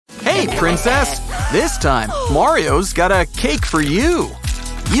Hey, princess! This time, Mario's got a cake for you.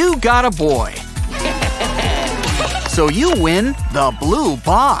 You got a boy. So you win the blue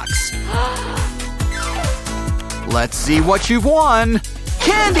box. Let's see what you've won.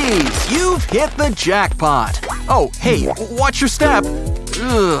 Candies! You've hit the jackpot. Oh, hey, watch your step.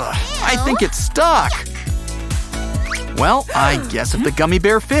 Ugh, I think it's stuck. Well, I guess if the gummy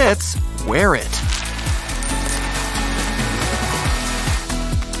bear fits, wear it.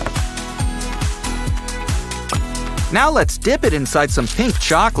 Now let's dip it inside some pink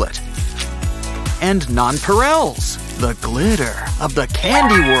chocolate. And nonpareils, the glitter of the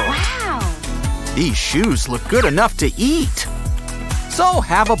candy world. Wow! These shoes look good enough to eat. So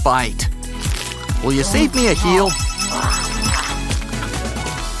have a bite. Will you save me a heel?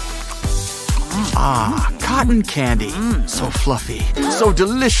 Ah, cotton candy. So fluffy, so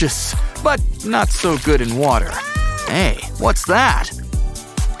delicious, but not so good in water. Hey, what's that?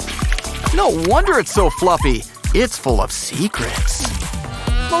 No wonder it's so fluffy. It's full of secrets.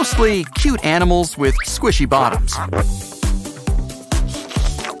 Mostly cute animals with squishy bottoms.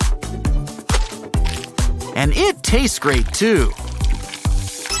 And it tastes great too.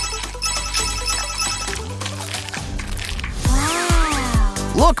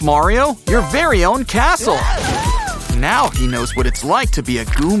 Wow! Look, Mario, your very own castle. Now he knows what it's like to be a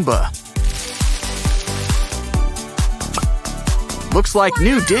Goomba. Looks like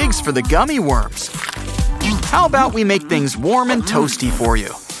new digs for the gummy worms. How about we make things warm and toasty for you?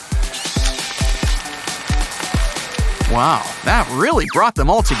 Wow, that really brought them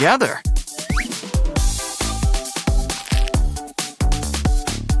all together.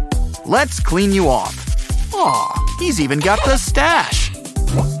 Let's clean you off. Aw, he's even got the stash.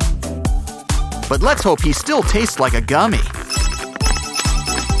 But let's hope he still tastes like a gummy.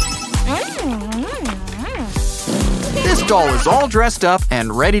 This doll is all dressed up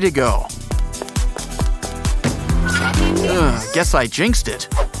and ready to go. Guess I jinxed it.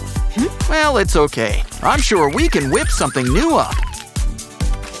 Well, it's okay. I'm sure we can whip something new up.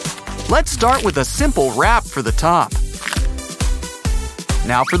 Let's start with a simple wrap for the top.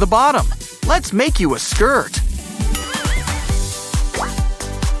 Now for the bottom. Let's make you a skirt.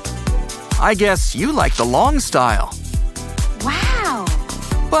 I guess you like the long style. Wow!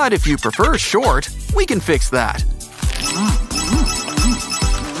 But if you prefer short, we can fix that.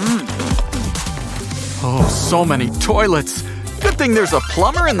 Oh, so many toilets. Good thing there's a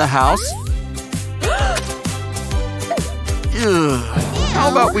plumber in the house. Ugh.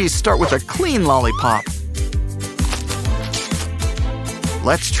 How about we start with a clean lollipop?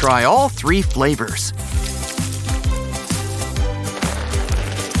 Let's try all 3 flavors.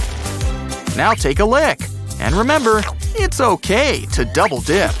 Now take a lick. And remember, it's okay to double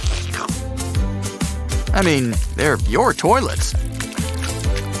dip. I mean, they're your toilets.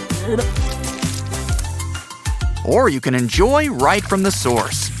 Or you can enjoy right from the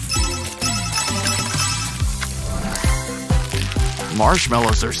source.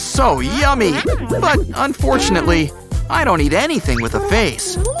 Marshmallows are so yummy, but unfortunately, I don't eat anything with a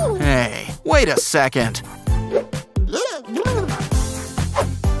face. Hey, wait a second.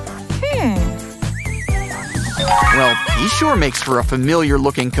 Well, he sure makes for a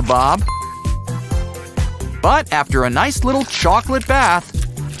familiar-looking kebab. But after a nice little chocolate bath,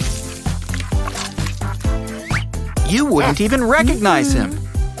 you wouldn't even recognize him.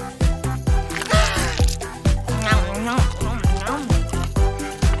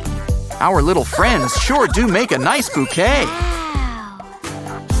 Our little friends sure do make a nice bouquet.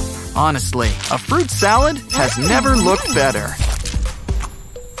 Honestly, a fruit salad has never looked better.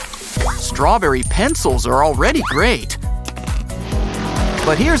 Strawberry pencils are already great.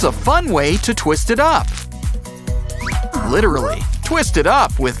 But here's a fun way to twist it up. Literally, twist it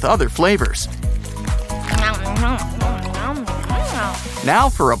up with other flavors. Now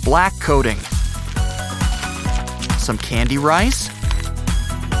for a black coating. Some candy rice.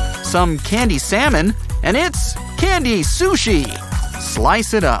 Some candy salmon. And it's candy sushi.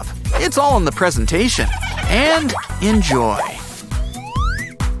 Slice it up. It's all in the presentation. And enjoy.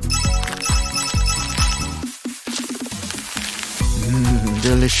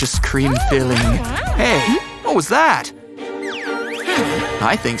 Delicious cream filling. Hey, what was that?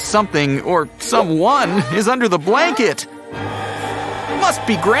 I think something or someone is under the blanket. Must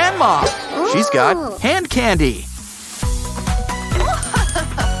be Grandma. She's got hand candy.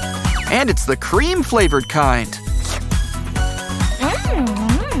 And it's the cream-flavored kind.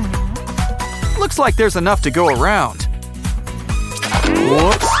 Looks like there's enough to go around.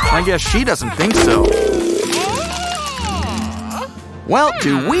 Whoops, I guess she doesn't think so. Well,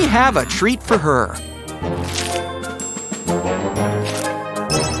 do we have a treat for her?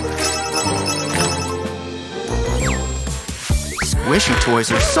 Squishy toys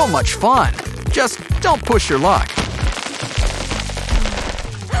are so much fun. Just don't push your luck.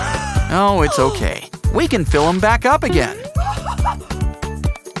 Oh, it's okay. We can fill them back up again.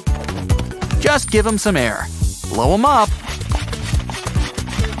 Just give them some air. Blow them up.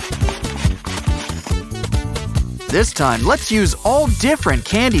 This time, let's use all different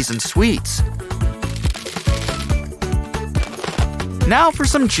candies and sweets. Now for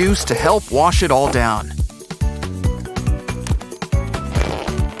some juice to help wash it all down.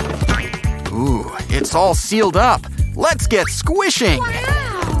 Ooh, it's all sealed up. Let's get squishing!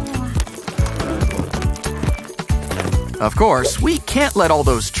 Of course, we can't let all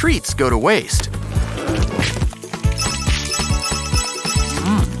those treats go to waste.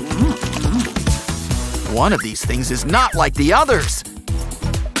 One of these things is not like the others.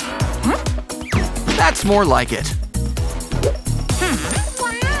 That's more like it.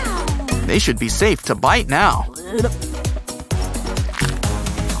 They should be safe to bite now.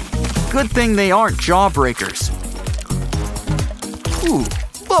 Good thing they aren't jawbreakers. Ooh,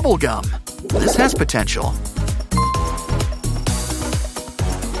 bubblegum. This has potential.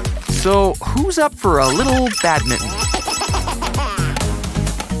 So, who's up for a little badminton?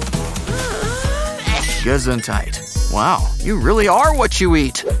 Gesundheit. Wow, you really are what you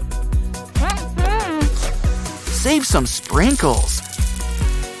eat. Save some sprinkles.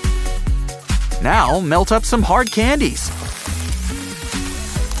 Now, melt up some hard candies.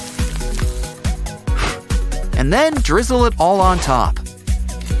 And then drizzle it all on top.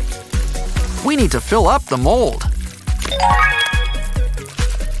 We need to fill up the mold.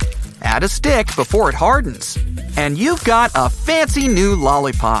 Add a stick before it hardens. And you've got a fancy new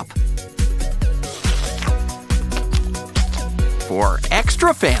lollipop. For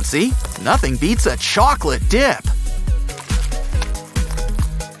extra fancy, nothing beats a chocolate dip.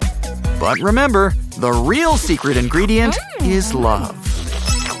 But remember, the real secret ingredient is love.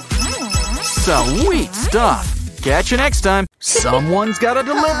 Sweet stuff. Catch you next time. Someone's got a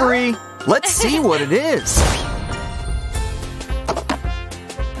delivery. Let's see what it is.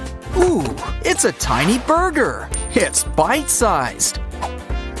 Ooh, it's a tiny burger. It's bite-sized.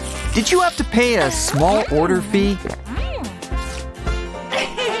 Did you have to pay a small order fee?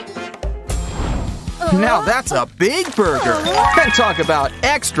 Now that's a big burger. And talk about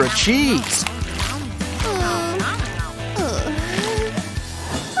extra cheese.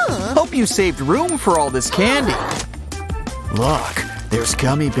 Hope you saved room for all this candy. Look, there's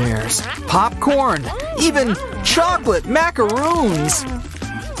gummy bears, popcorn, even chocolate macaroons.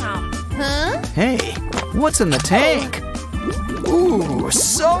 Hey, what's in the tank? Ooh,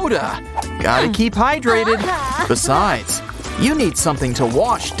 soda. Gotta keep hydrated. Besides, you need something to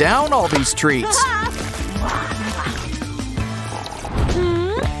wash down all these treats.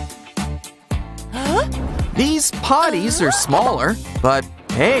 These potties are smaller, but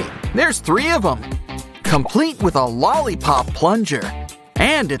hey, there's 3 of them. Complete with a lollipop plunger.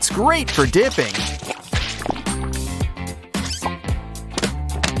 And it's great for dipping.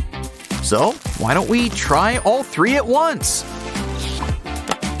 So, why don't we try all 3 at once?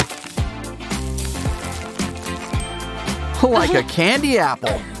 Like a candy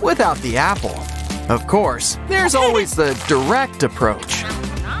apple, without the apple. Of course, there's always the direct approach.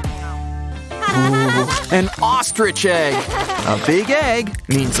 Ooh, an ostrich egg. A big egg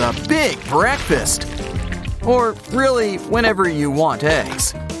means a big breakfast. Or really, whenever you want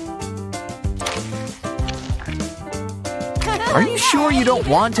eggs. Are you sure you don't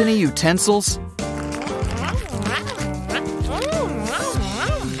want any utensils?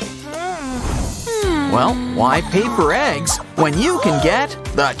 Well, why pay for eggs when you can get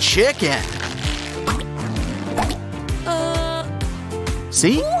the chicken?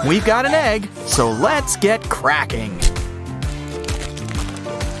 See, we've got an egg, so let's get cracking.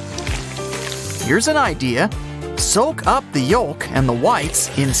 Here's an idea. Soak up the yolk and the whites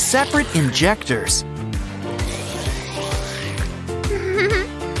in separate injectors.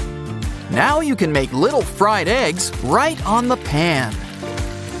 Now you can make little fried eggs right on the pan.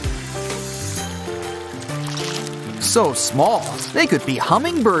 So small, they could be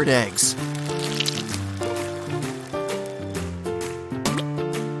hummingbird eggs.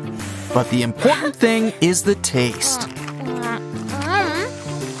 But the important thing is the taste.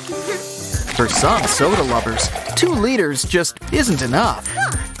 For some soda lovers, 2 liters just isn't enough.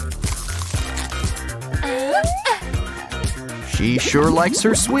 She sure likes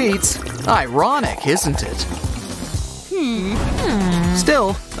her sweets. Ironic, isn't it?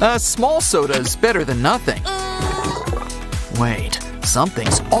 Still, a small soda is better than nothing. Wait,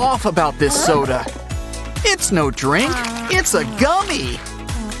 something's off about this soda. It's no drink, it's a gummy.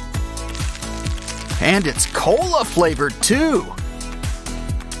 And it's cola flavored too.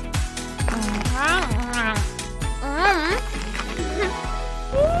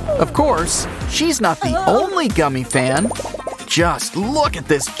 Of course, she's not the only gummy fan. Just look at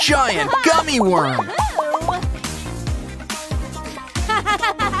this giant gummy worm.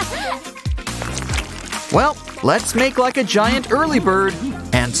 Well, let's make like a giant early bird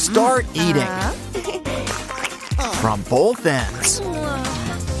and start eating. From both ends.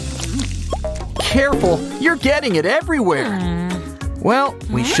 Careful, you're getting it everywhere. Well,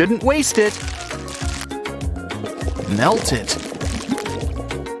 we shouldn't waste it. Melt it.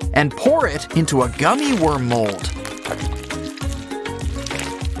 And pour it into a gummy worm mold.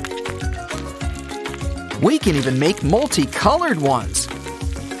 We can even make multicolored ones.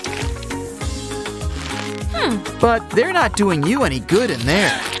 But they're not doing you any good in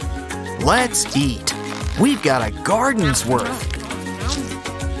there. Let's eat. We've got a garden's worth.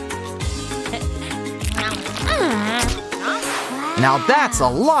 Now that's a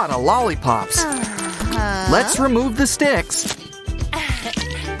lot of lollipops. Let's remove the sticks.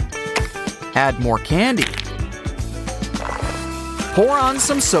 Add more candy. Pour on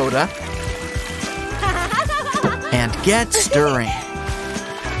some soda. And get stirring.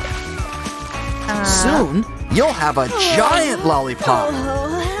 Soon, you'll have a giant lollipop.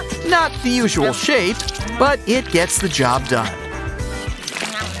 Not the usual shape, but it gets the job done.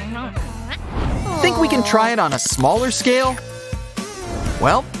 Think we can try it on a smaller scale?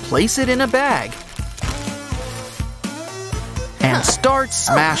 Well, place it in a bag. And start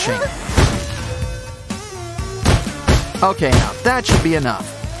smashing. Okay, now that should be enough.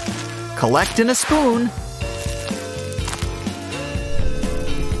 Collect in a spoon.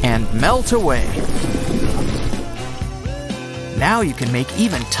 And melt away. Now you can make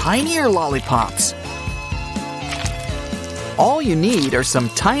even tinier lollipops. All you need are some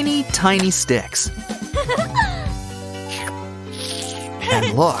tiny, tiny sticks.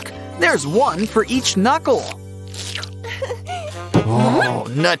 And look, there's one for each knuckle. Oh,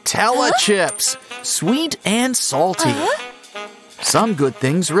 Nutella chips! Sweet and salty. Some good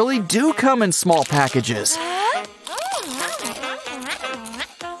things really do come in small packages.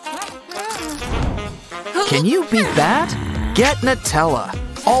 Can you beat that? Get Nutella.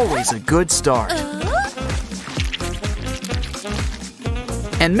 Always a good start.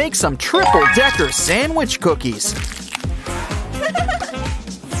 And make some triple-decker sandwich cookies.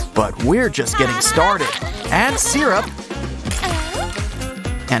 But we're just getting started. Add syrup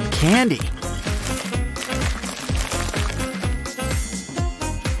and candy.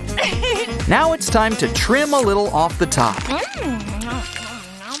 Now it's time to trim a little off the top.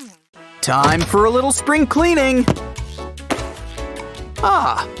 Time for a little spring cleaning.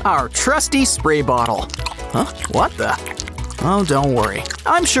 Ah, our trusty spray bottle. Huh? What the? Oh, don't worry.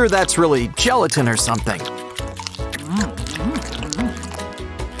 I'm sure that's really gelatin or something.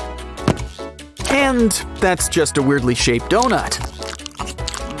 And that's just a weirdly shaped donut.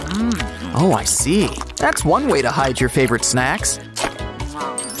 Oh, I see. That's one way to hide your favorite snacks.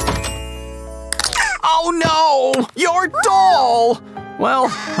 Oh no! Your doll! Well,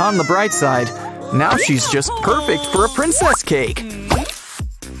 on the bright side, now she's just perfect for a princess cake.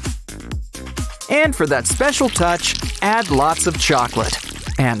 And for that special touch, add lots of chocolate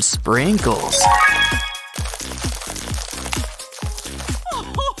and sprinkles.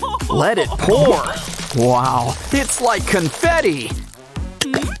 Let it pour. Wow, it's like confetti.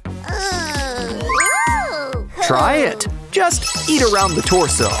 Try it. Just eat around the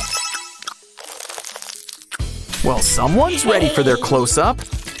torso. Well, someone's ready for their close-up.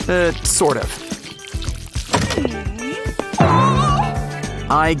 Sort of.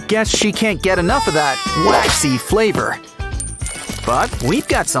 I guess she can't get enough of that waxy flavor. But we've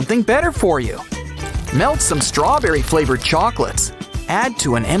got something better for you. Melt some strawberry-flavored chocolates. Add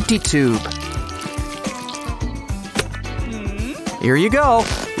to an empty tube. Here you go.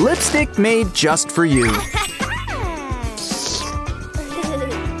 Lipstick made just for you.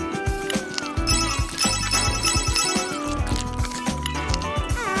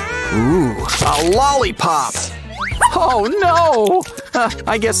 Ooh, a lollipop! Oh no!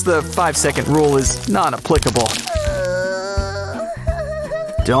 I guess the 5-second rule is not applicable.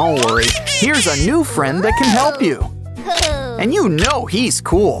 Don't worry, here's a new friend that can help you. And you know he's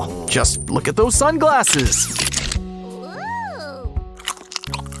cool. Just look at those sunglasses.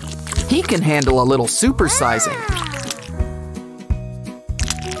 He can handle a little supersizing.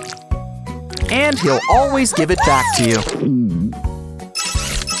 And he'll always give it back to you.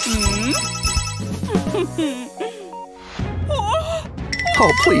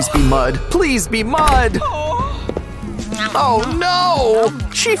 Oh, please be mud. Please be mud. Oh no!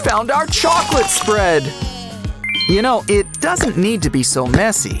 She found our chocolate spread. You know, it doesn't need to be so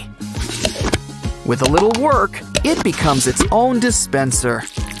messy. With a little work, it becomes its own dispenser.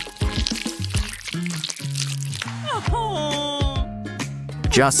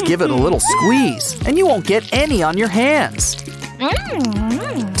 Just give it a little squeeze, and you won't get any on your hands.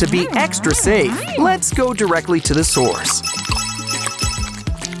 To be extra safe, let's go directly to the source.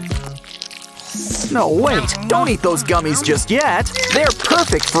 No, wait, don't eat those gummies just yet. They're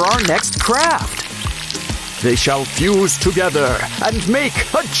perfect for our next craft. They shall fuse together and make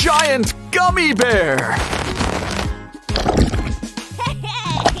a giant gummy bear.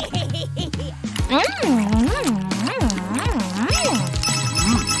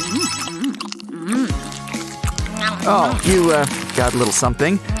 Oh, you, got a little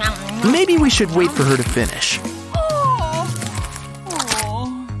something. Maybe we should wait for her to finish.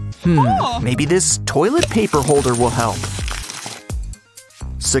 Maybe this toilet paper holder will help.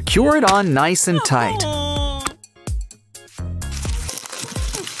 Secure it on nice and tight.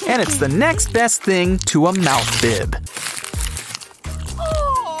 And it's the next best thing to a mouth bib.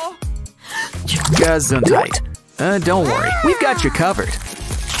 Gesundheit. Don't worry, we've got you covered.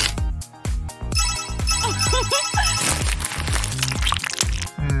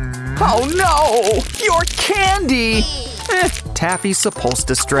 Oh no! Your candy! Taffy's supposed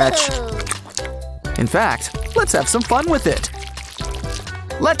to stretch. In fact, let's have some fun with it.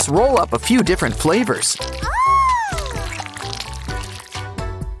 Let's roll up a few different flavors.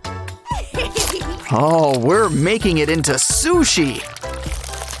 Oh, we're making it into sushi.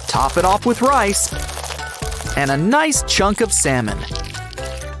 Top it off with rice and a nice chunk of salmon.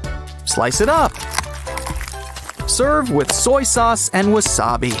 Slice it up. Serve with soy sauce and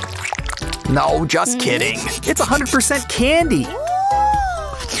wasabi. No, just kidding. It's 100% candy.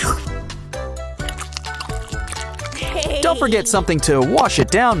 Don't forget something to wash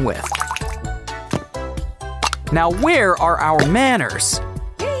it down with. Now, where are our manners?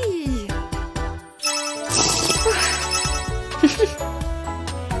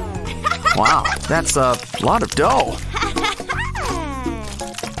 Wow, that's a lot of dough.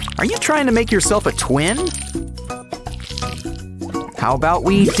 Are you trying to make yourself a twin? How about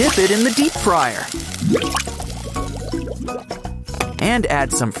we dip it in the deep fryer? And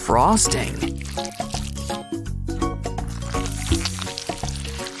add some frosting.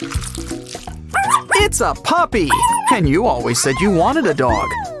 It's a puppy! And you always said you wanted a dog.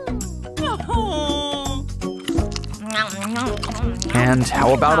 And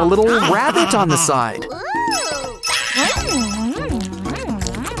how about a little rabbit on the side?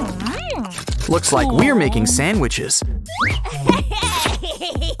 Looks like we're making sandwiches.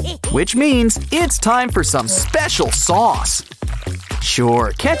 Which means it's time for some special sauce.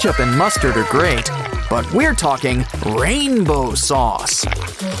 Sure, ketchup and mustard are great, but we're talking rainbow sauce.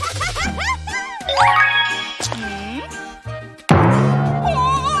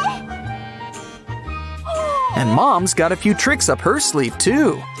 And Mom's got a few tricks up her sleeve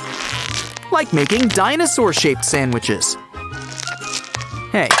too. Like making dinosaur-shaped sandwiches.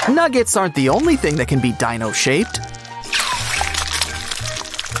 Hey, nuggets aren't the only thing that can be dino-shaped.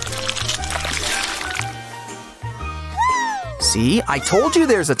 See, I told you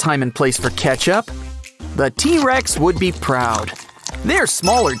there's a time and place for ketchup. The T-Rex would be proud. They're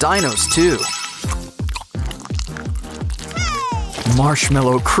smaller dinos too.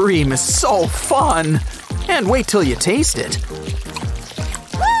 Marshmallow cream is so fun! And wait till you taste it.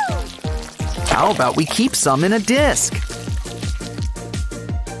 How about we keep some in a disc?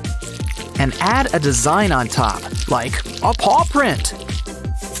 And add a design on top, like a paw print.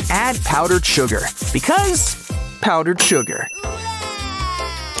 Add powdered sugar, because powdered sugar.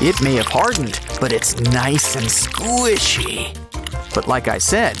 It may have hardened, but it's nice and squishy. But like I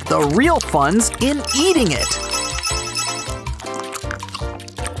said, the real fun's in eating it.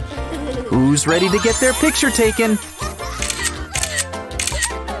 Who's ready to get their picture taken?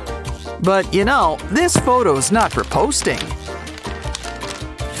 But you know, this photo's not for posting.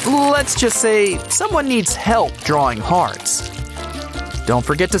 Let's just say someone needs help drawing hearts. Don't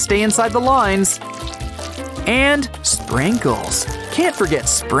forget to stay inside the lines. And sprinkles. Can't forget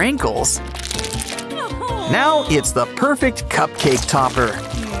sprinkles. Now it's the perfect cupcake topper.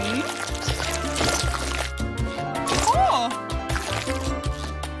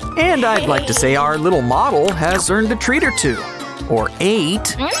 And I'd like to say our little model has earned a treat or two. Or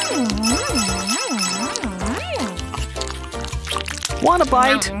 8. Want a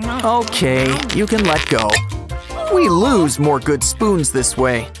bite? Okay, you can let go. We lose more good spoons this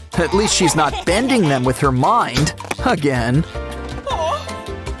way. At least she's not bending them with her mind. Again.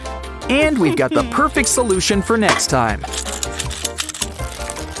 And we've got the perfect solution for next time.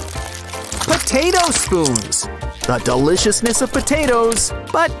 Potato spoons! The deliciousness of potatoes,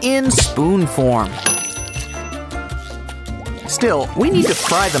 but in spoon form. Still, we need to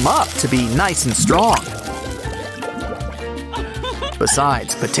fry them up to be nice and strong.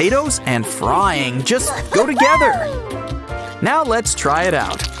 Besides, potatoes and frying just go together. Now let's try it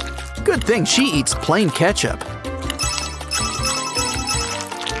out. Good thing she eats plain ketchup.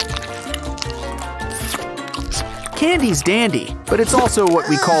 Candy's dandy, but it's also what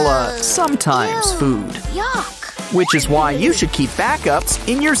we call a sometimes food. Yuck. Which is why you should keep backups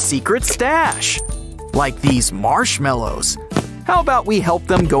in your secret stash. Like these marshmallows. How about we help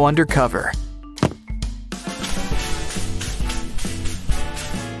them go undercover?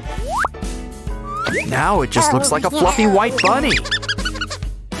 Now it just looks like a fluffy white bunny.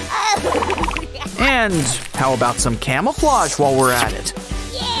 And how about some camouflage while we're at it?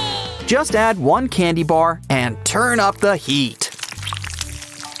 Just add 1 candy bar and turn up the heat.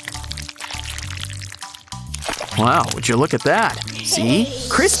 Wow, would you look at that? See?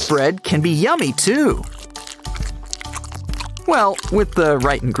 Crisp bread can be yummy too. Well, with the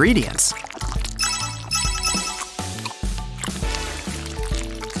right ingredients.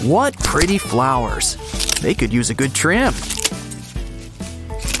 What pretty flowers. They could use a good trim.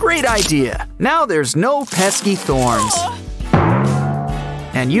 Great idea. Now there's no pesky thorns.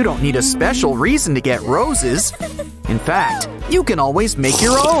 And you don't need a special reason to get roses. In fact, you can always make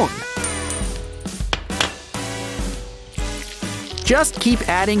your own. Just keep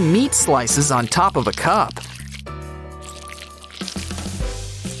adding meat slices on top of a cup.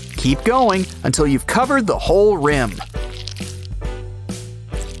 Keep going until you've covered the whole rim.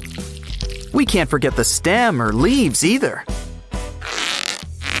 We can't forget the stem or leaves either.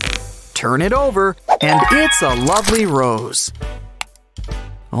 Turn it over, and it's a lovely rose.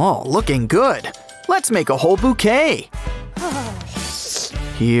 Oh, looking good. Let's make a whole bouquet.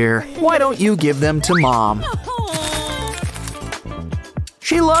 Here, why don't you give them to Mom?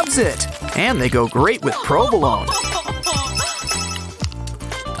 She loves it, and they go great with provolone.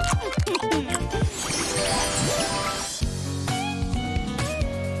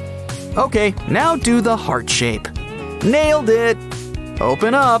 Okay, now do the heart shape. Nailed it!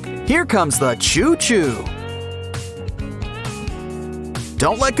 Open up, here comes the choo-choo.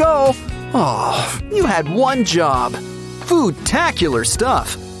 Don't let go! Oh, you had one job. Food-tacular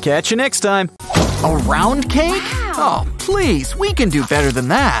stuff. Catch you next time. A round cake? Wow. Oh, please, we can do better than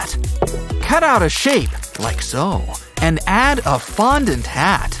that. Cut out a shape, like so, and add a fondant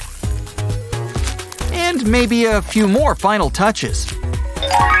hat. And maybe a few more final touches.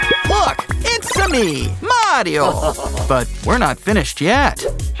 Look, it's me, Mario! But we're not finished yet.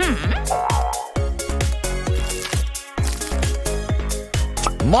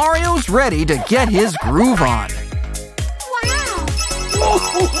 Mario's ready to get his groove on.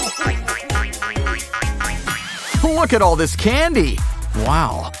 Look at all this candy.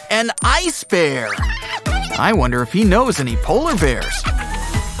 Wow, an ice bear. I wonder if he knows any polar bears.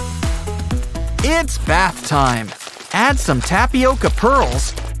 It's bath time. Add some tapioca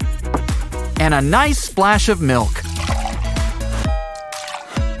pearls and a nice splash of milk.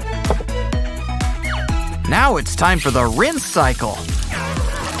 Now it's time for the rinse cycle.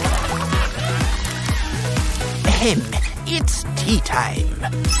 It's tea time.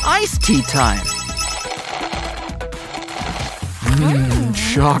 Iced tea time.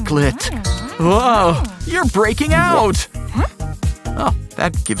 Chocolate. Whoa, you're breaking out. Oh,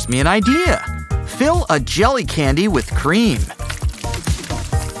 that gives me an idea. Fill a jelly candy with cream.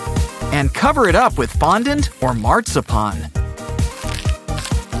 And cover it up with fondant or marzipan.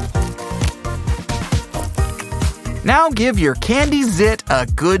 Now give your candy zit a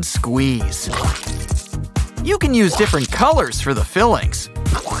good squeeze. You can use different colors for the fillings.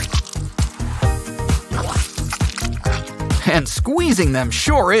 And squeezing them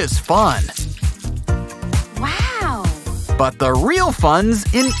sure is fun. Wow. But the real fun's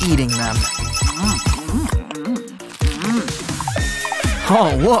in eating them.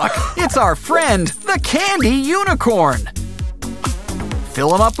 Oh, look, it's our friend, the candy unicorn.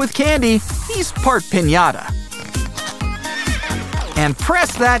 Fill him up with candy. He's part piñata. And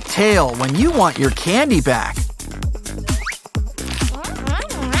press that tail when you want your candy back.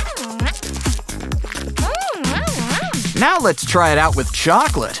 Now let's try it out with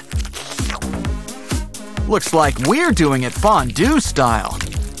chocolate. Looks like we're doing it fondue style.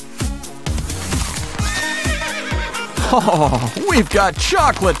 Oh, we've got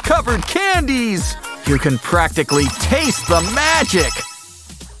chocolate-covered candies! You can practically taste the magic!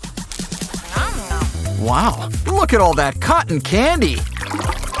 Wow, look at all that cotton candy!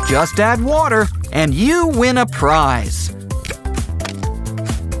 Just add water, and you win a prize!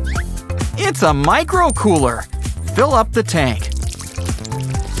 It's a micro cooler! Fill up the tank.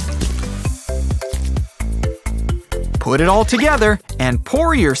 Put it all together and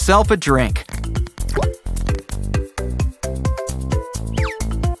pour yourself a drink.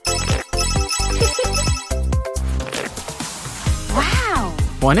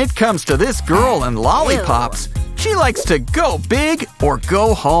 When it comes to this girl and lollipops, she likes to go big or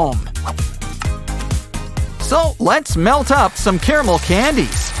go home. So let's melt up some caramel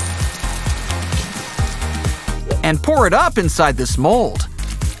candies and pour it up inside this mold.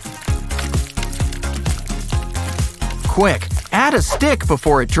 Quick, add a stick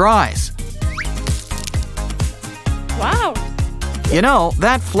before it dries. Wow! You know,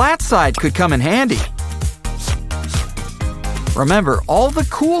 that flat side could come in handy. Remember, all the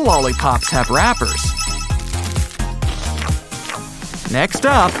cool lollipops have wrappers. Next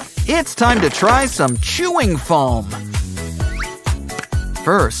up, it's time to try some chewing foam.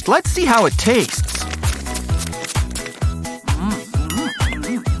 First, let's see how it tastes.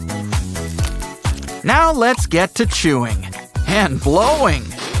 Now let's get to chewing and blowing.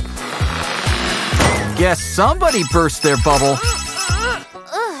 Guess somebody burst their bubble.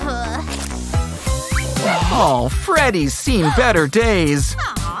 Oh, Freddy's seen better days.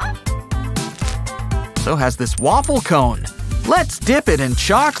 So has this waffle cone. Let's dip it in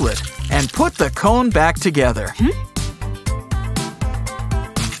chocolate and put the cone back together.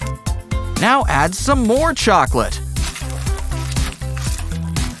 Now add some more chocolate.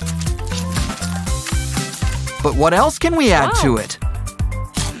 But what else can we add to it?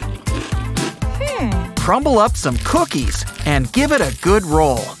 Crumble up some cookies and give it a good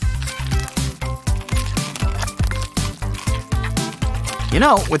roll. You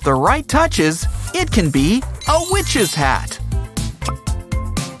know, with the right touches, it can be a witch's hat.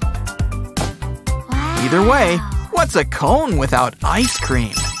 Either way, what's a cone without ice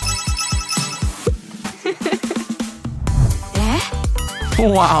cream?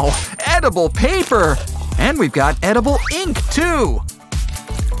 Wow, edible paper! And we've got edible ink, too!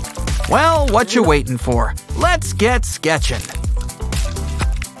 Well, what you waiting for? Let's get sketching.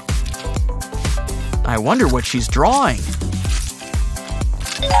 I wonder what she's drawing.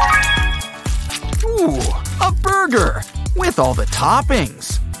 Ooh, a burger with all the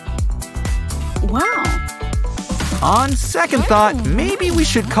toppings. Wow! On second thought, maybe we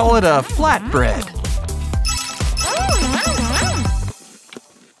should call it a flatbread.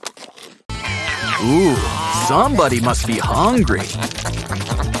 Ooh, somebody must be hungry.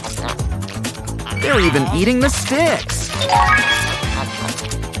 They're even eating the sticks.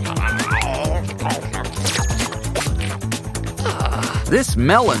 This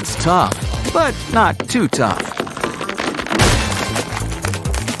melon's tough, but not too tough.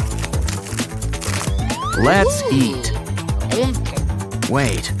 Let's eat.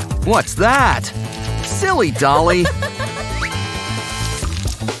 Wait, what's that? Silly Dolly.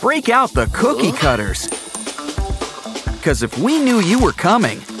 Break out the cookie cutters. 'Cause if we knew you were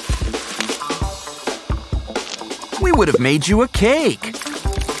coming, we would have made you a cake.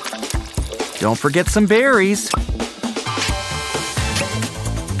 Don't forget some berries.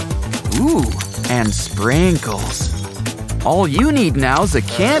 Ooh, and sprinkles. All you need now is a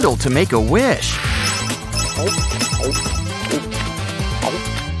candle to make a wish.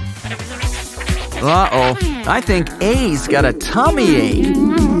 Uh-oh, I think A's got a tummy ache.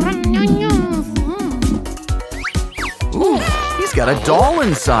 Ooh, he's got a doll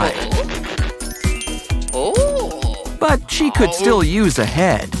inside. But she could still use a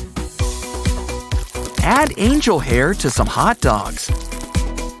head. Add angel hair to some hot dogs.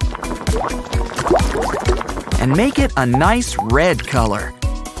 And make it a nice red color.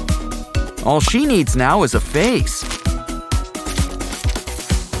 All she needs now is a face.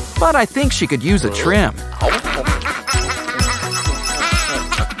 But I think she could use a trim.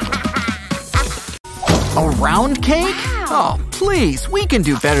 A round cake? Oh, please, we can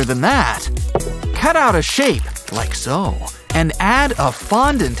do better than that. Cut out a shape, like so, and add a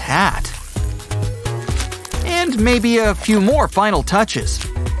fondant hat. And maybe a few more final touches.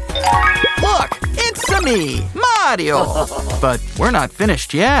 Look, it's me, Mario! But we're not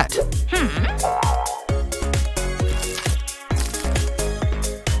finished yet.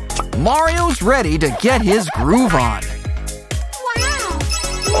 Mario's ready to get his groove on.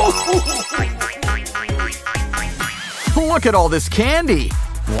 Look at all this candy.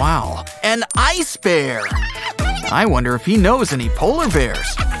 Wow, an ice bear. I wonder if he knows any polar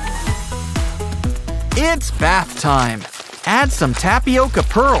bears. It's bath time. Add some tapioca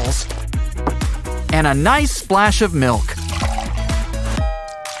pearls and a nice splash of milk.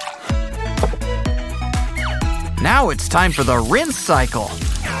 Now it's time for the rinse cycle.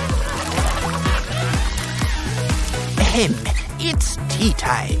 Ahem, it's tea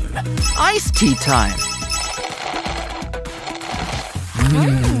time. Iced tea time.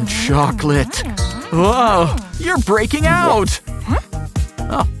 Chocolate. Whoa, you're breaking out.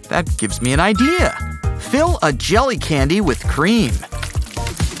 Oh, that gives me an idea. Fill a jelly candy with cream.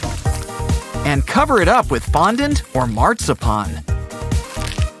 and cover it up with fondant or marzipan.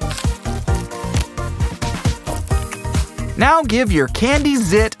 Now give your candy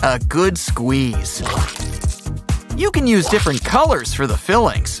zit a good squeeze. You can use different colors for the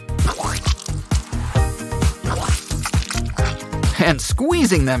fillings. And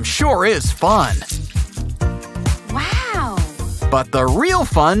squeezing them sure is fun. Wow. But the real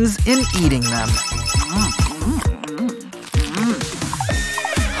fun's in eating them.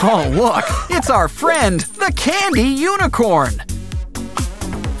 Oh, look, it's our friend, the candy unicorn.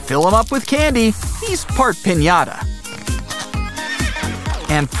 Fill him up with candy. He's part piñata.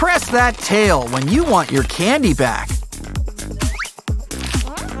 And press that tail when you want your candy back.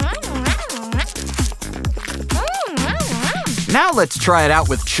 Now let's try it out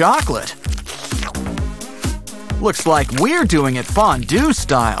with chocolate. Looks like we're doing it fondue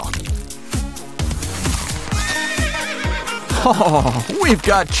style. Oh, we've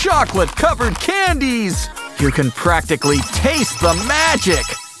got chocolate-covered candies! You can practically taste the magic!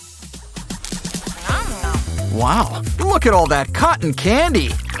 Wow, look at all that cotton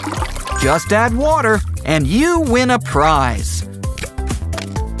candy! Just add water and you win a prize!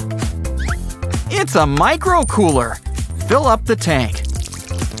 It's a micro cooler! Fill up the tank.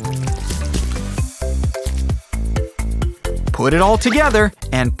 Put it all together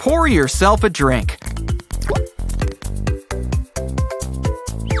and pour yourself a drink.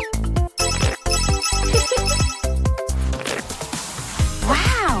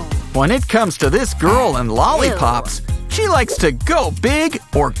 Wow. When it comes to this girl and lollipops, she likes to go big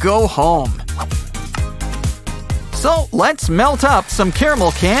or go home. So let's melt up some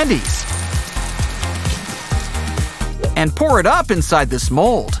caramel candies. And pour it up inside this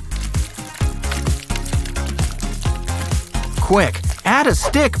mold. Quick, add a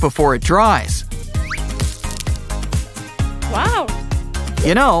stick before it dries. Wow.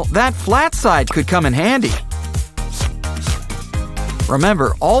 You know, that flat side could come in handy.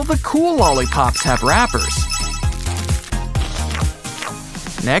 Remember, all the cool lollipops have wrappers.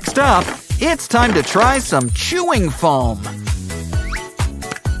 Next up, it's time to try some chewing foam.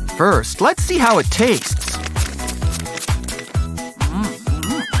 First, let's see how it tastes.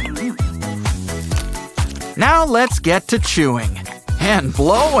 Now let's get to chewing and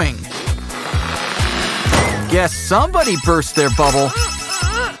blowing. Guess somebody burst their bubble.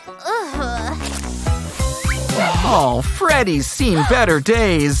 Oh, Freddy's seen better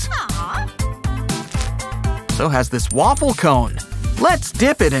days. So has this waffle cone. Let's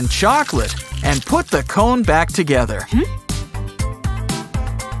dip it in chocolate and put the cone back together.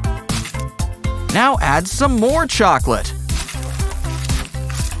 Now add some more chocolate.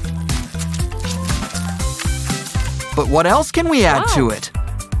 But what else can we add to it?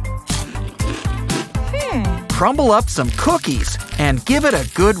 Crumble up some cookies and give it a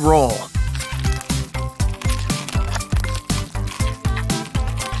good roll.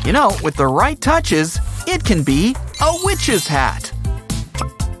 You know, with the right touches, it can be a witch's hat.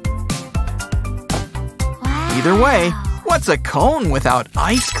 Wow. Either way, what's a cone without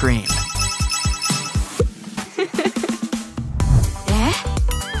ice cream?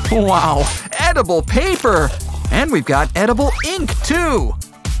 Wow, edible paper! And we've got edible ink, too!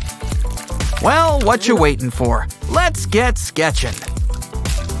 Well, what you waiting for? Let's get sketching!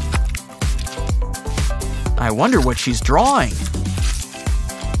 I wonder what she's drawing.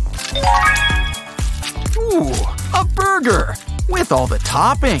 Ooh, a burger! With all the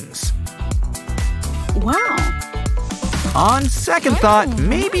toppings! Wow. On second thought,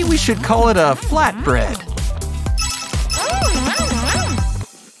 maybe we should call it a flatbread.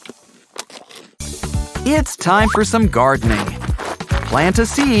 It's time for some gardening. Plant a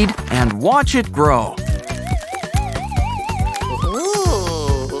seed and watch it grow.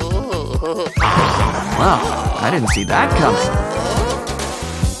 Wow, I didn't see that coming.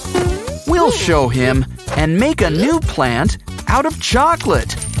 We'll show him and make a new plant out of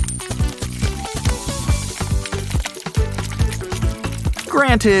chocolate.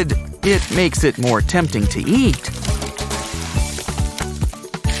 Granted, it makes it more tempting to eat.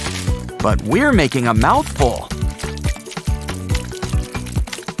 But we're making a mouthful.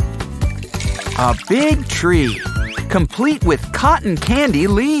 A big tree, complete with cotton candy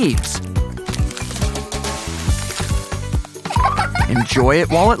leaves. Enjoy it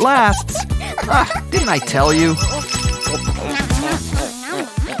while it lasts. Ah, didn't I tell you?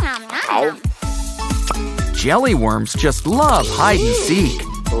 Jelly worms just love hide and seek.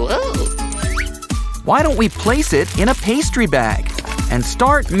 Why don't we place it in a pastry bag and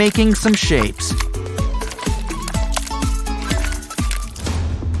start making some shapes?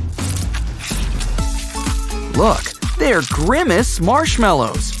 Look, they're Grimace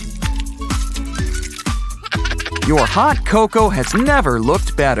marshmallows. Your hot cocoa has never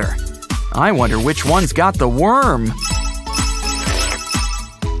looked better. I wonder which one's got the worm.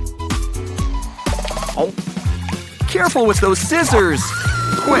 Careful with those scissors!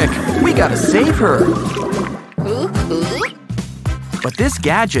 Quick, we gotta save her! But this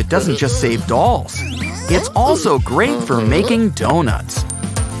gadget doesn't just save dolls. It's also great for making donuts.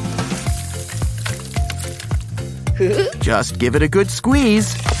 Just give it a good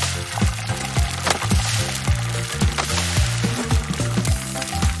squeeze.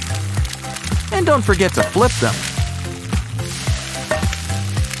 And don't forget to flip them.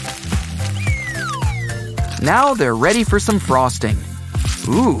 Now they're ready for some frosting.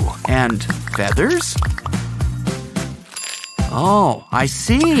 Ooh, and feathers? Oh, I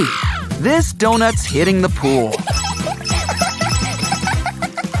see. This donut's hitting the pool.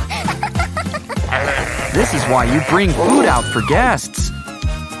 This is why you bring food out for guests.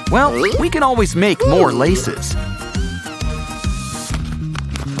 Well, we can always make more laces.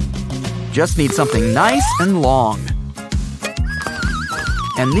 Just need something nice and long.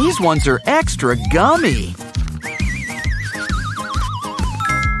 And these ones are extra gummy.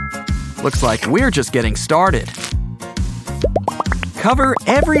 Looks like we're just getting started. Cover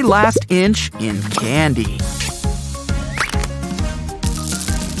every last inch in candy.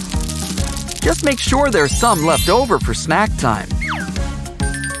 Just make sure there's some left over for snack time.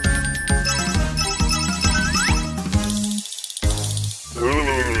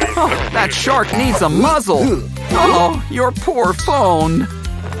 Oh, that shark needs a muzzle. Oh, your poor phone.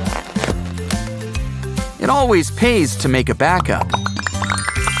 It always pays to make a backup.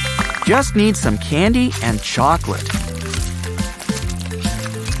 Just need some candy and chocolate.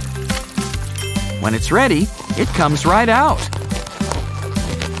 When it's ready, it comes right out.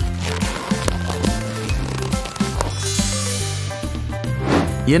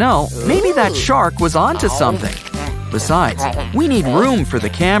 You know, maybe that shark was onto something. Besides, we need room for the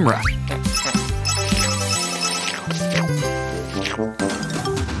camera.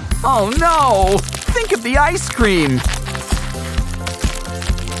 Oh no! Think of the ice cream!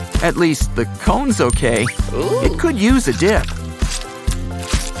 At least the cone's okay. It could use a dip.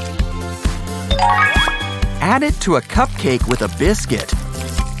 Add it to a cupcake with a biscuit.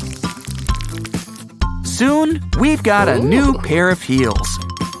 Soon, we've got a new pair of heels.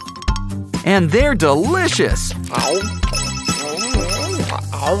 And they're delicious!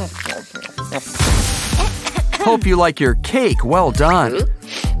 Hope you like your cake well done.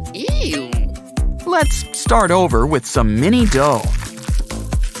 Let's start over with some mini dough.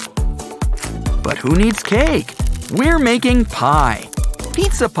 But who needs cake? We're making pie.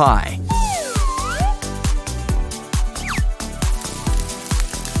 Pizza pie.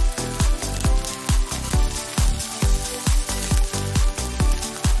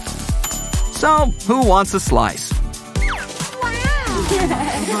 So, who wants a slice?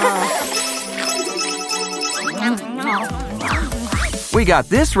 We got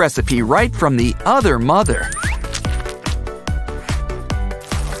this recipe right from the other mother.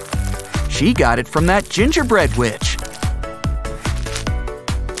 She got it from that gingerbread witch.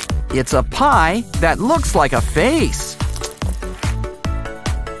 It's a pie that looks like a face.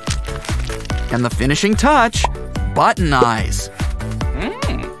 And the finishing touch, button eyes.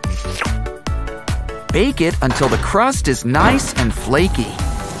 Bake it until the crust is nice and flaky.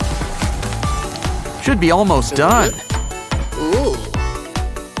 Should be almost done.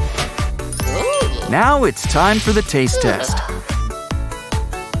 Now it's time for the taste test.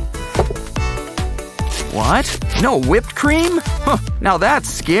 What? No whipped cream? Huh, now that's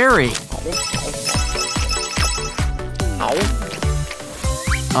scary.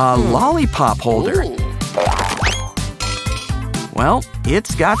 A lollipop holder. Well,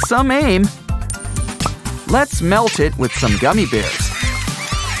 it's got some aim. Let's melt it with some gummy bears.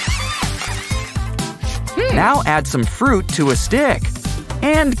 Now add some fruit to a stick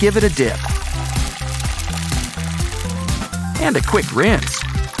and give it a dip. And a quick rinse.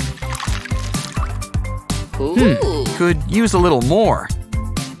 Could use a little more.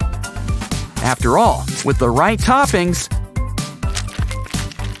 After all, with the right toppings,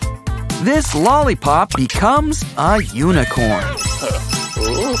 this lollipop becomes a unicorn.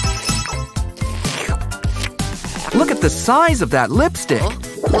 Look at the size of that lipstick.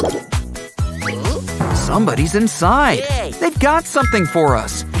 Somebody's inside. They've got something for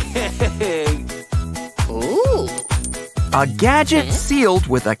us. A gadget sealed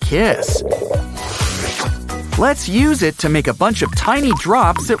with a kiss. Let's use it to make a bunch of tiny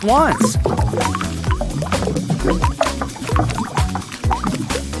drops at once.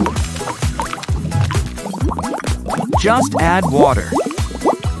 Just add water.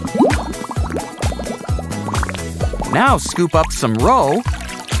 Now scoop up some roe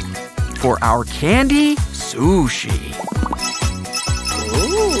for our candy sushi.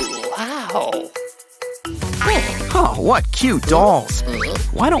 Ooh, wow. Oh, what cute dolls.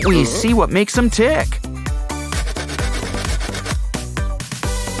 Why don't we see what makes them tick?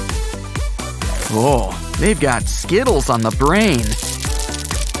 Oh, they've got Skittles on the brain.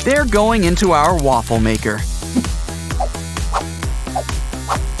 They're going into our waffle maker.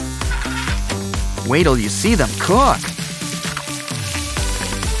 Wait till you see them cook.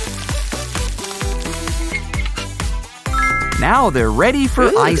 Now they're ready for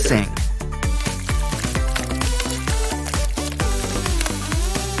icing.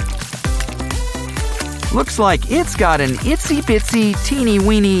 Looks like it's got an itsy-bitsy,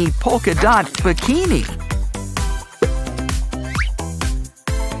 teeny-weeny polka dot bikini.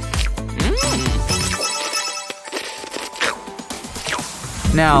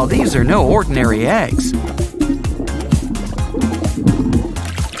 Now, these are no ordinary eggs.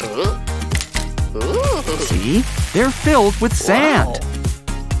 See? They're filled with sand.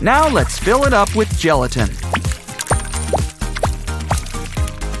 Now let's fill it up with gelatin.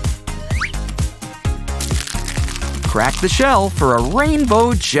 Crack the shell for a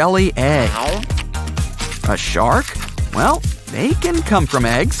rainbow jelly egg. A shark? Well, they can come from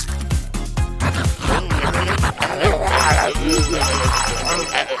eggs.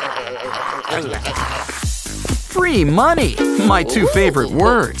 Free money, my two favorite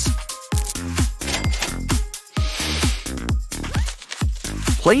words.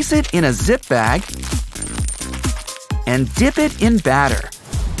 Place it in a zip bag and dip it in batter.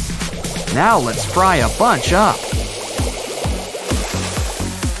 Now let's fry a bunch up.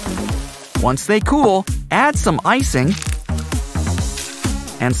 Once they cool, add some icing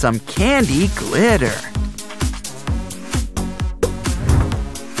and some candy glitter.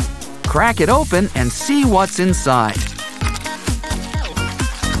 Crack it open and see what's inside.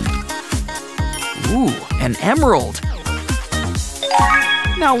 Ooh, an emerald.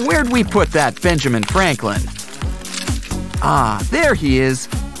 Now where'd we put that Benjamin Franklin? Ah, there he is.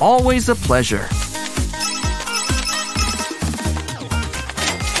 Always a pleasure.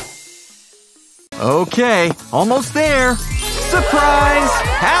 Okay, almost there. Surprise!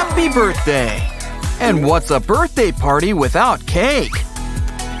 Happy birthday! And what's a birthday party without cake?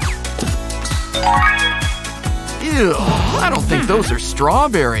 Ew, I don't think those are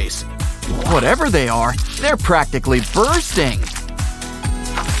strawberries. Whatever they are, they're practically bursting.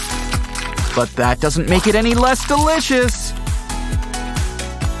 But that doesn't make it any less delicious.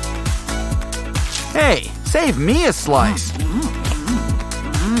 Hey, save me a slice.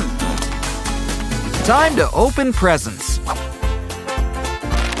 Time to open presents.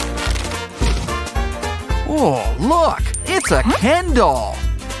 Oh, look, it's a Ken doll.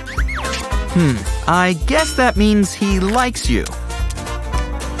 I guess that means he likes you.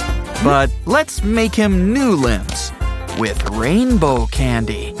 But let's make him new limbs with rainbow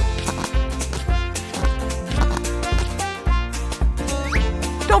candy.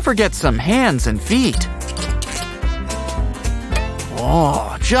 Don't forget some hands and feet.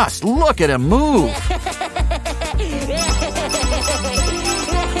 Oh, just look at him move.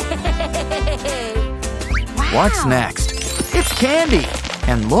 What's next? It's candy.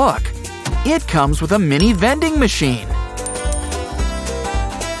 And look, it comes with a mini vending machine.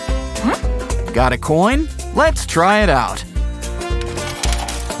 Got a coin? Let's try it out.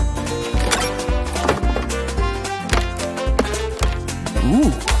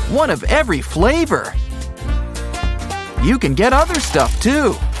 Ooh, one of every flavor. You can get other stuff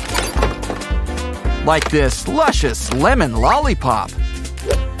too. Like this luscious lemon lollipop.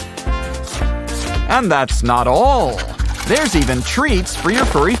 And that's not all. There's even treats for your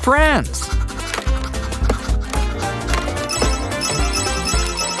furry friends.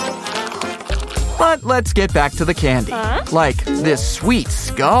 But let's get back to the candy. Like this sweet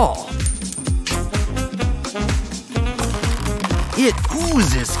skull. It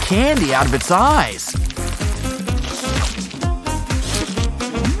oozes candy out of its eyes.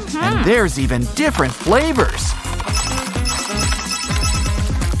 And there's even different flavors.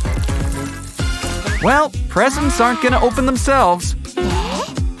 Well, presents aren't gonna open themselves.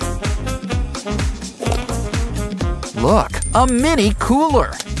 Look, a mini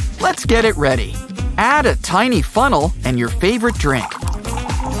cooler. Let's get it ready. Add a tiny funnel and your favorite drink.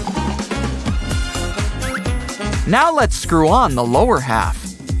 Now let's screw on the lower half.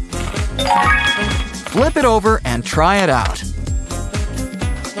 Flip it over and try it out.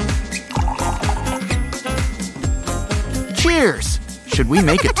 Cheers! Should we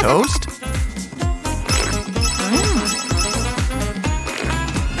make a toast?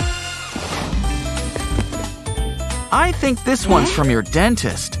 I think this one's from your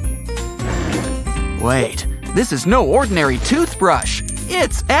dentist. Wait, this is no ordinary toothbrush.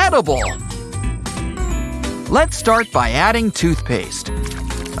 It's edible. Let's start by adding toothpaste.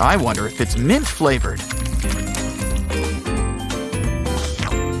 I wonder if it's mint flavored.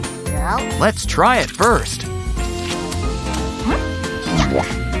 Let's try it first.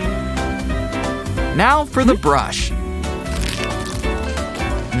 Now for the brush.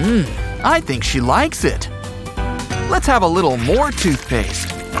 I think she likes it. Let's have a little more toothpaste,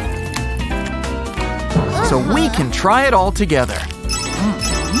 so we can try it all together.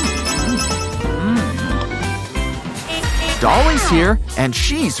 Dolly's here, and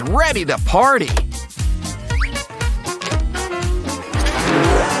she's ready to party.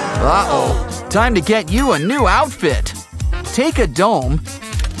 Uh-oh, time to get you a new outfit. Take a dome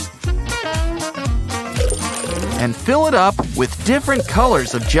and fill it up with different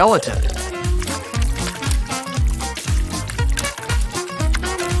colors of gelatin.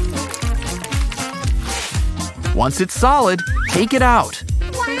 Once it's solid, take it out.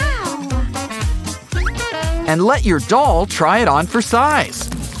 Wow. And let your doll try it on for size.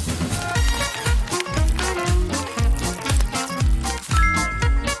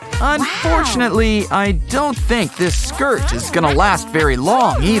 Unfortunately, I don't think this skirt is gonna last very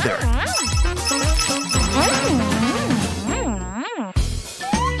long either.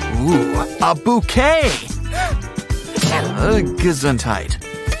 Ooh, a bouquet! Gesundheit.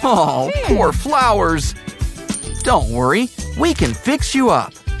 Oh, poor flowers. Don't worry, we can fix you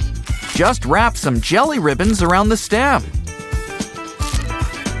up. Just wrap some jelly ribbons around the stem.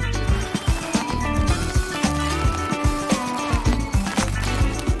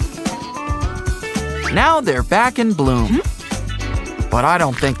 Now they're back in bloom. But I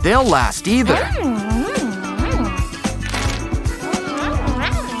don't think they'll last either.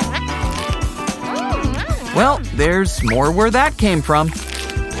 Well, there's more where that came from.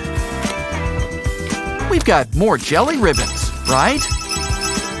 We've got more jelly ribbons, right?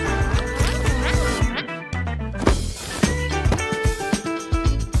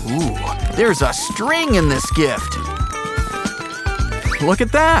 Ooh, there's a string in this gift. Look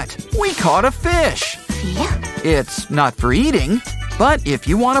at that! We caught a fish! It's not for eating, but if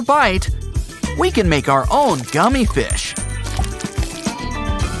you want a bite, we can make our own gummy fish.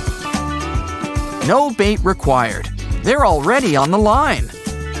 No bait required. They're already on the line.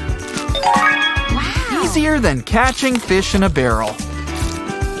 Wow. Easier than catching fish in a barrel.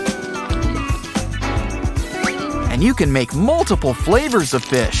 And you can make multiple flavors of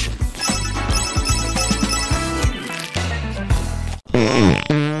fish.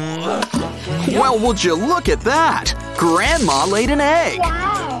 Well, would you look at that? Grandma laid an egg.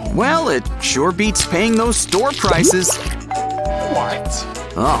 Wow. Well, it sure beats paying those store prices. What?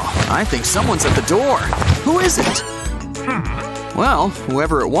 Oh, I think someone's at the door. Who is it? Well,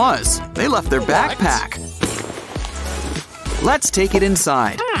 whoever it was, they left their backpack. Let's take it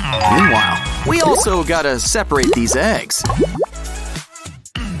inside. Meanwhile, we also gotta separate these eggs.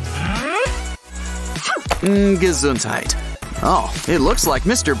 Gesundheit. Oh, it looks like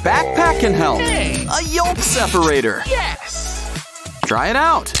Mr. Backpack can help. A yolk separator. Yes! Try it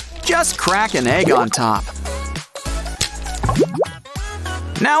out. Just crack an egg on top.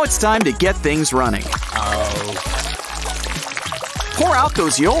 Now it's time to get things running. Pour out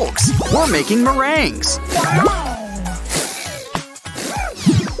those yolks. We're making meringues.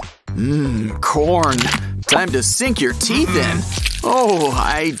 Corn. Time to sink your teeth in. Oh,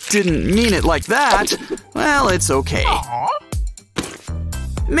 I didn't mean it like that. Well, it's okay.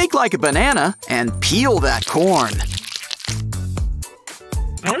 Make like a banana and peel that corn.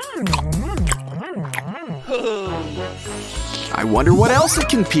 I wonder what else it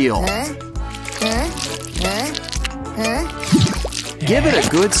can peel. Give it a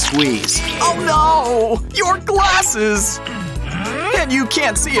good squeeze. Oh no! Your glasses! And you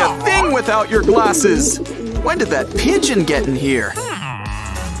can't see a thing without your glasses! When did that pigeon get in here?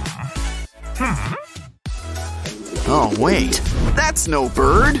 Oh wait, that's no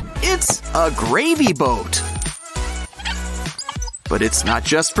bird. It's a gravy boat. But it's not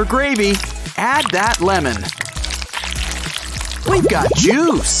just for gravy. Add that lemon. We've got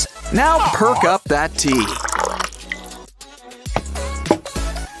juice. Now perk up that tea.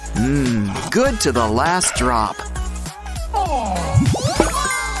 Good to the last drop.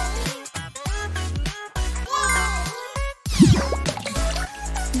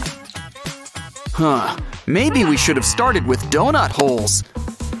 Huh, maybe we should have started with donut holes.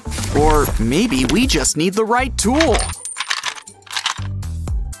 Or maybe we just need the right tool.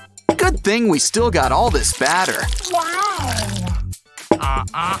 Good thing we still got all this batter.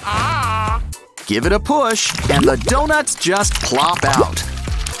 Give it a push, and the donuts just plop out.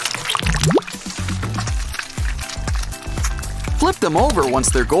 Flip them over once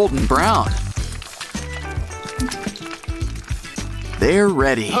they're golden brown. They're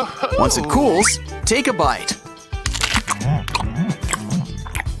ready. Once it cools, take a bite.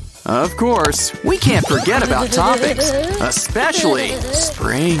 Of course, we can't forget about toppings, especially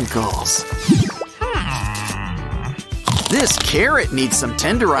sprinkles. This carrot needs some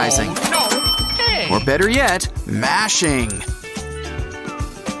tenderizing. Or better yet, mashing.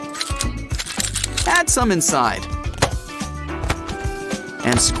 Add some inside.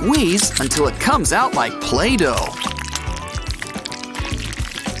 And squeeze until it comes out like Play-Doh.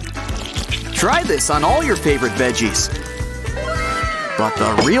 Try this on all your favorite veggies. But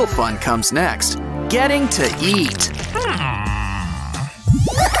the real fun comes next. Getting to eat.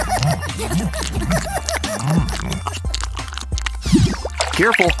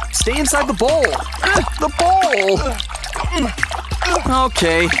 Careful, stay inside the bowl. The bowl!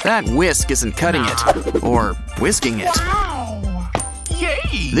 Okay, that whisk isn't cutting it. Or whisking it.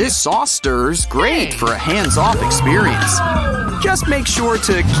 This sauce stir's great for a hands-off experience. Just make sure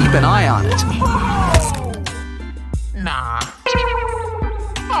to keep an eye on it. Nah.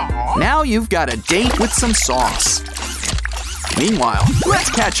 Now you've got a date with some sauce. Meanwhile, let's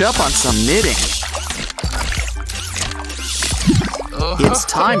catch up on some knitting. It's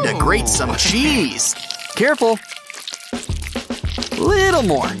time to grate some cheese. Careful. Little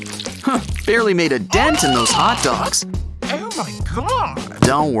more. Barely made a dent in those hot dogs. Oh my god.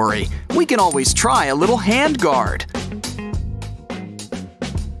 Don't worry, we can always try a little hand guard.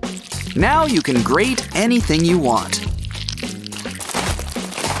 Now you can grate anything you want.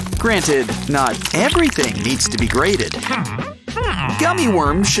 Granted, not everything needs to be grated. Gummy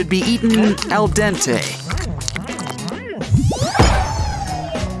worms should be eaten al dente.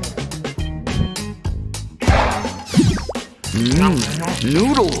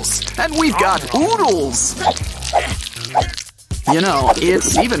 Noodles! And we've got oodles! You know,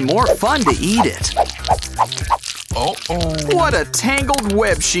 it's even more fun to eat it. What a tangled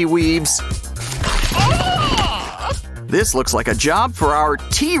web she weaves! This looks like a job for our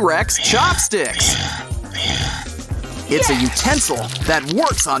T-Rex chopsticks! It's a utensil that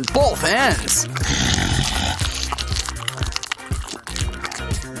works on both ends!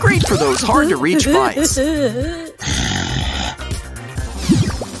 Great for those hard-to-reach bites!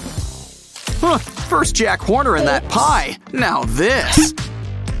 First Jack Horner in that pie, now this!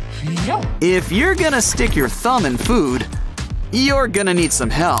 If you're gonna stick your thumb in food, you're gonna need some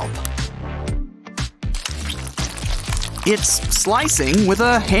help. It's slicing with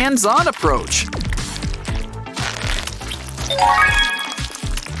a hands-on approach.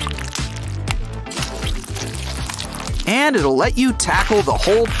 And it'll let you tackle the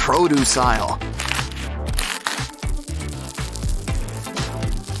whole produce aisle.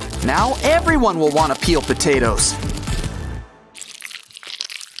 Now everyone will want to peel potatoes.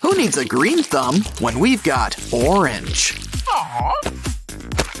 Who needs a green thumb when we've got orange?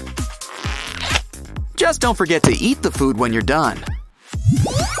 Just don't forget to eat the food when you're done.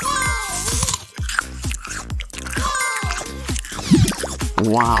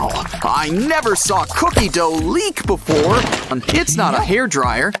 Wow, I never saw cookie dough leak before. It's not a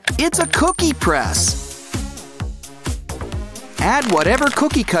hairdryer, it's a cookie press. Add whatever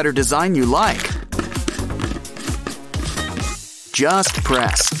cookie cutter design you like. Just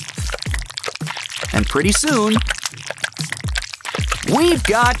press. And pretty soon, we've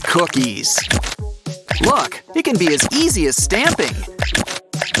got cookies. Look, it can be as easy as stamping.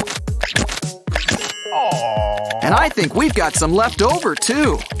 And I think we've got some left over,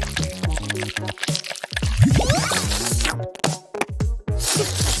 too.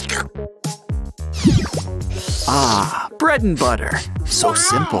 Ah, bread and butter. So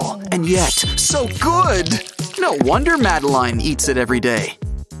simple, and yet so good. No wonder Madeline eats it every day.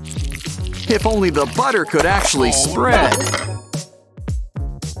 If only the butter could actually spread.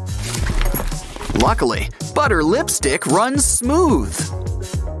 Luckily, butter lipstick runs smooth.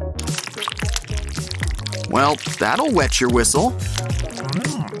 Well, that'll wet your whistle.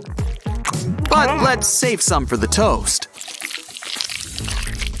 But let's save some for the toast.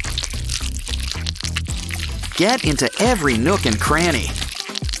 Get into every nook and cranny.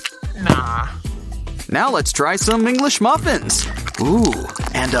 Nah. Now let's try some English muffins. Ooh,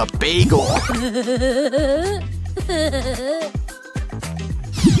 and a bagel.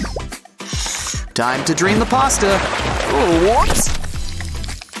 Time to drain the pasta. Oh, whoops.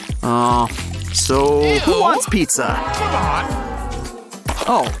 So who wants pizza? Come on.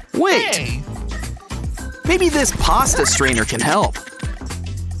 Oh, wait. Hey. Maybe this pasta strainer can help.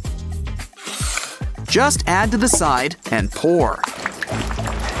 Just add to the side and pour.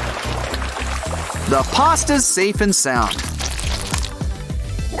 The pasta's safe and sound.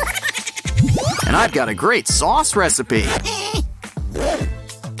 And I've got a great sauce recipe.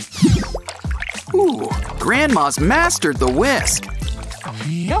 Ooh, Grandma's mastered the whisk.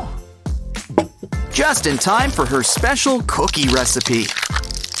 Yeah. Just in time for her special cookie recipe.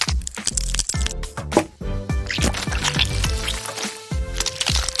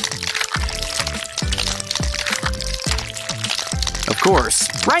 Of course,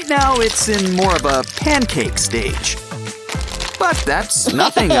 right now it's in more of a pancake stage. But that's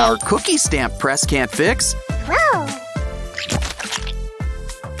nothing our cookie stamp press can't fix.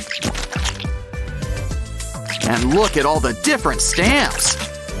 And look at all the different stamps.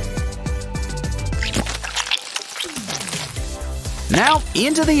 Now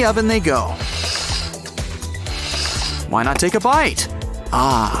into the oven they go. Why not take a bite?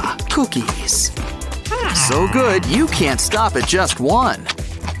 Ah, cookies. So good, you can't stop at just one.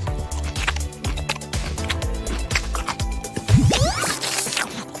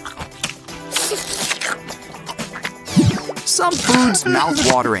 Some food's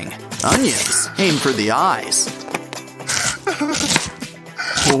mouth-watering. Onions, aim for the eyes.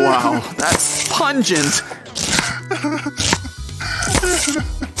 Wow, that's pungent.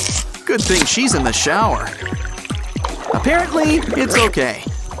 Good thing she's in the shower. Apparently, it's okay.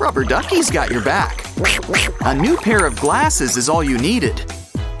 Rubber Ducky's got your back. A new pair of glasses is all you needed.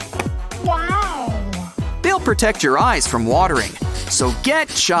 Wow. They'll protect your eyes from watering, so get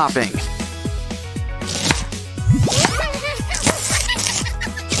shopping.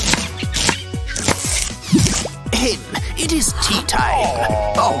 It is tea time.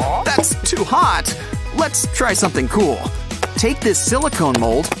 Oh, that's too hot. Let's try something cool. Take this silicone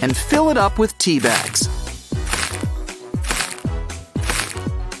mold and fill it up with tea bags.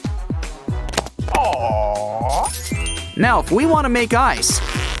 Now, if we want to make ice,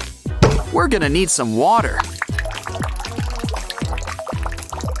 we're gonna need some water.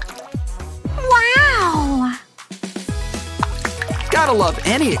 Wow! Gotta love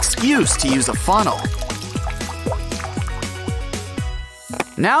any excuse to use a funnel.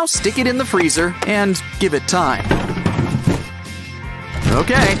 Now stick it in the freezer and give it time.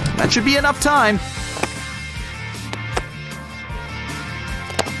 Okay, that should be enough time.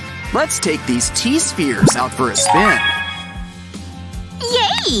 Let's take these tea spheres out for a spin.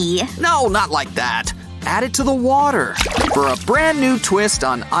 Yay! No, not like that. Add it to the water for a brand new twist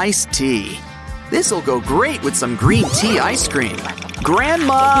on iced tea. This'll go great with some green tea ice cream.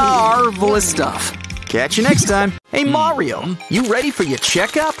 Grandma-arvelous stuff. Catch you next time. Hey, Mario, you ready for your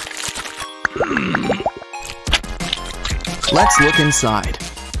checkup? Let's look inside.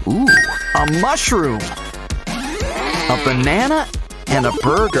 Ooh, a mushroom. A banana and a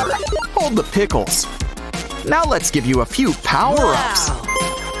burger. Hold the pickles. Now let's give you a few power-ups.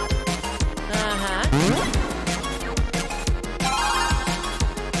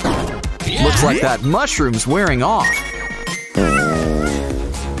 Looks like that mushroom's wearing off.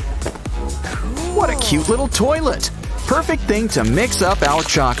 What a cute little toilet. Perfect thing to mix up our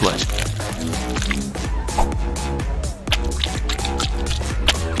chocolate.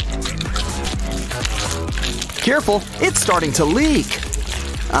 Careful, it's starting to leak.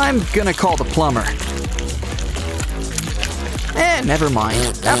 I'm gonna call the plumber. Never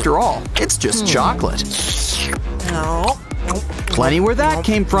mind. After all, it's just chocolate. Plenty where that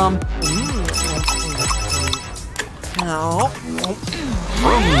came from.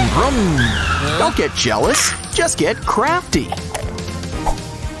 Vroom, vroom. Don't get jealous, just get crafty.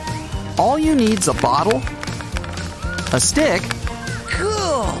 All you need's a bottle, a stick,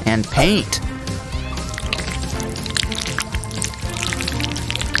 and paint.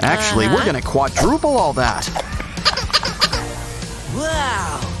 Actually, we're gonna quadruple all that.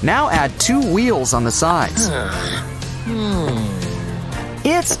 Wow! Now add 2 wheels on the sides.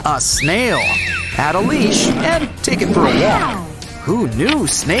 It's a snail. Add a leash and take it for a walk. Who knew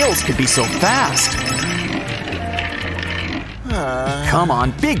snails could be so fast? Come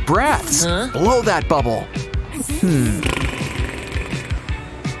on, big breaths. Blow that bubble.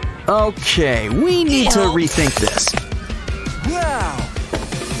 Okay, we need to rethink this. Wow!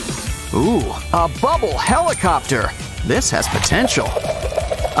 Ooh, a bubble helicopter. This has potential.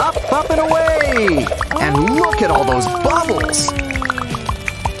 Up, up, and away! And look at all those bubbles!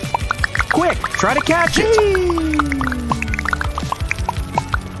 Quick, try to catch it!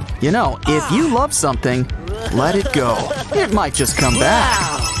 You know, if you love something, let it go. It might just come back.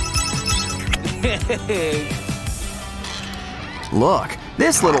 Look,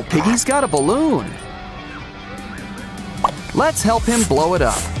 this little piggy's got a balloon. Let's help him blow it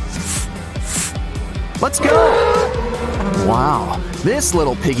up. Let's go! Wow, this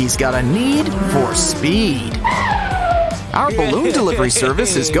little piggy's got a need for speed. Our balloon delivery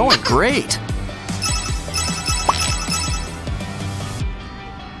service is going great.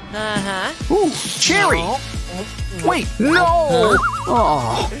 Ooh, cherry! Wait, no!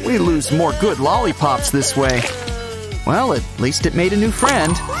 Oh, we lose more good lollipops this way. Well, at least it made a new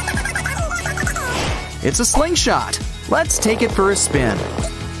friend. It's a slingshot. Let's take it for a spin.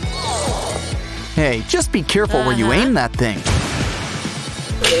 Hey, just be careful where you aim that thing.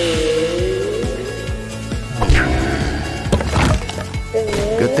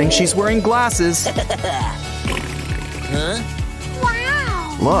 Good thing she's wearing glasses.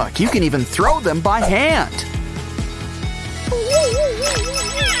 Wow. Look, you can even throw them by hand.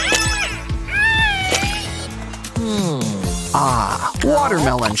 Ah,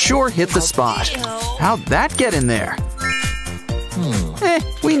 watermelon sure hit the spot. How'd that get in there?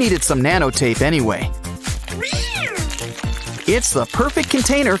 We needed some nanotape anyway. It's the perfect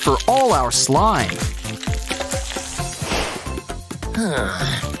container for all our slime.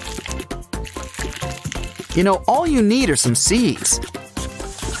 You know, all you need are some seeds.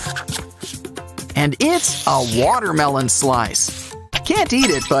 And it's a watermelon slice. Can't eat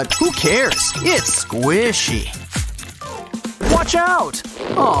it, but who cares? It's squishy. Watch out!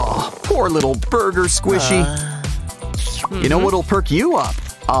 Oh, poor little burger squishy. You know what'll perk you up?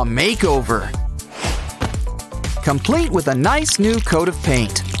 A makeover. Complete with a nice new coat of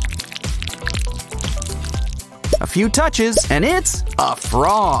paint. A few touches and it's a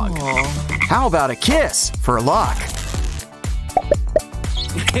frog. How about a kiss for luck?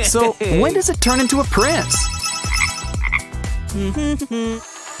 So, when does it turn into a prince?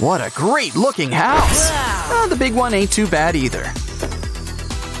 What a great looking house! The big one ain't too bad either.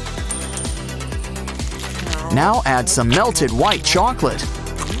 Now add some melted white chocolate.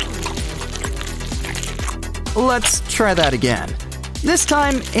 Let's try that again. This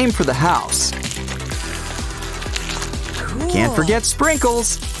time, aim for the house. Can't forget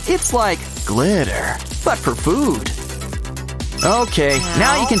sprinkles. It's like glitter, but for food. Okay,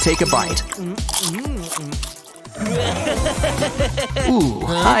 now you can take a bite. Ooh,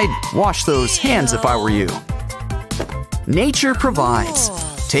 I'd wash those hands if I were you. Nature provides.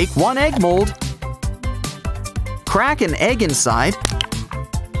 Take one egg mold, crack an egg inside,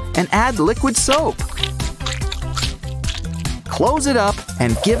 and add liquid soap. Close it up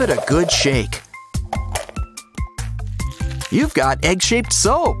and give it a good shake. You've got egg-shaped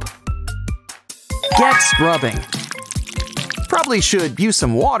soap. Get scrubbing. Probably should use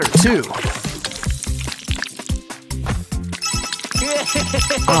some water too.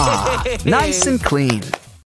 Ah, nice and clean.